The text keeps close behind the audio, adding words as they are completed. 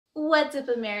What's up,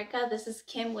 America? This is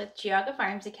Kim with Geauga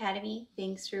Firearms Academy.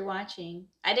 Thanks for watching.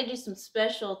 I did do some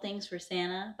special things for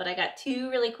Santa, but I got two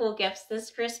really cool gifts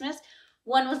this Christmas.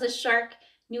 One was a Shark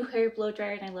new hair blow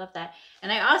dryer, and I love that.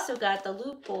 And I also got the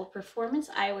Leupold Performance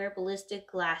Eyewear Ballistic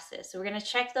glasses. So we're going to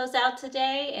check those out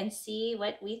today and see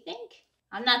what we think.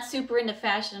 I'm not super into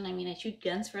fashion. I mean, I shoot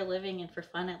guns for a living and for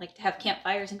fun. I like to have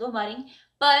campfires and go mudding,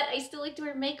 but I still like to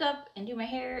wear makeup and do my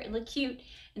hair and look cute.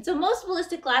 And so most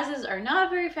ballistic glasses are not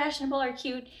very fashionable or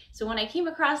cute. So when I came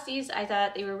across these, I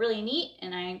thought they were really neat,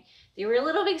 and they were a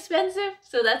little bit expensive.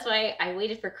 So that's why I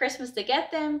waited for Christmas to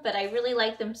get them, but I really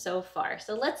like them so far.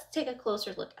 So let's take a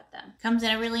closer look at them. Comes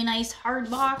in a really nice hard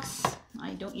box.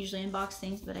 I don't usually unbox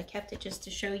things, but I kept it just to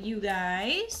show you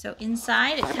guys. So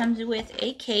inside it comes with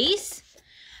a case.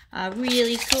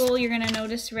 Really cool. You're going to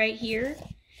notice right here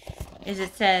is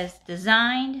it says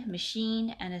designed,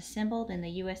 machined, and assembled in the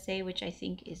USA, which I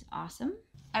think is awesome.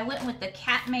 I went with the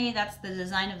Catmay. That's the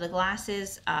design of the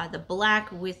glasses, the black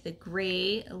with the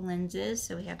gray lenses.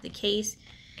 So we have the case.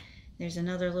 There's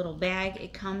another little bag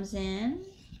it comes in.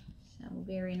 So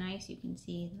very nice. You can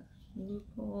see the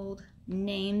Leupold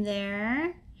name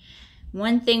there.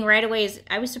 One thing right away is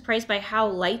I was surprised by how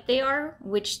light they are,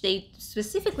 which they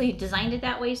specifically designed it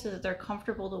that way so that they're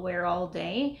comfortable to wear all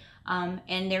day.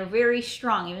 And they're very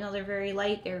strong. Even though they're very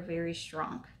light, they're very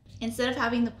strong. Instead of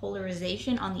having the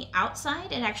polarization on the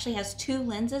outside, it actually has two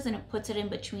lenses and it puts it in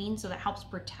between, so that helps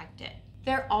protect it.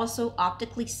 They're also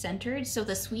optically centered, so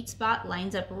the sweet spot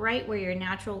lines up right where your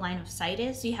natural line of sight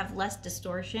is, so you have less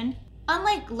distortion.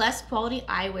 Unlike less quality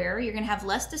eyewear, you're going to have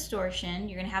less distortion,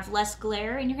 you're going to have less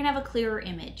glare, and you're going to have a clearer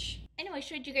image. I know I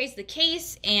showed you guys the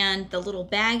case and the little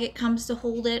bag it comes to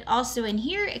hold it. Also in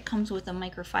here, it comes with a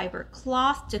microfiber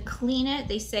cloth to clean it.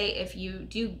 They say if you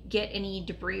do get any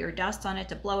debris or dust on it,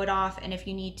 to blow it off, and if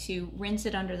you need to rinse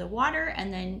it under the water,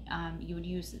 and then you would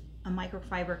use a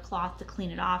microfiber cloth to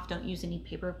clean it off. Don't use any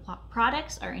paper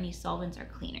products or any solvents or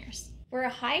cleaners. For a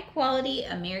high quality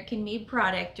American made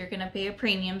product, you're gonna pay a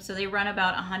premium. So they run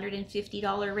about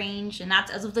 $150 range, and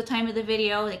that's as of the time of the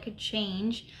video. They could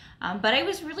change. But I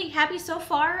was really happy so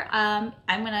far. I'm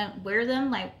gonna wear them,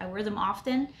 like I wear them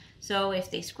often. So if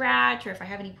they scratch or if I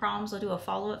have any problems, I'll do a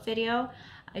follow-up video.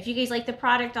 If you guys like the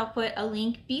product, I'll put a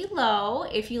link below.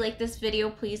 If you like this video,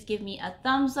 please give me a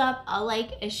thumbs up, a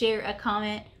like, a share, a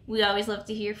comment. We always love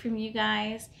to hear from you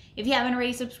guys. If you haven't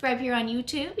already subscribed here on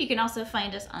YouTube, you can also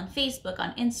find us on Facebook,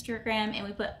 on Instagram, and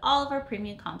we put all of our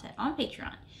premium content on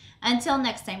Patreon. Until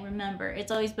next time, remember,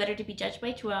 it's always better to be judged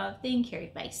by 12 than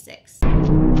carried by 6.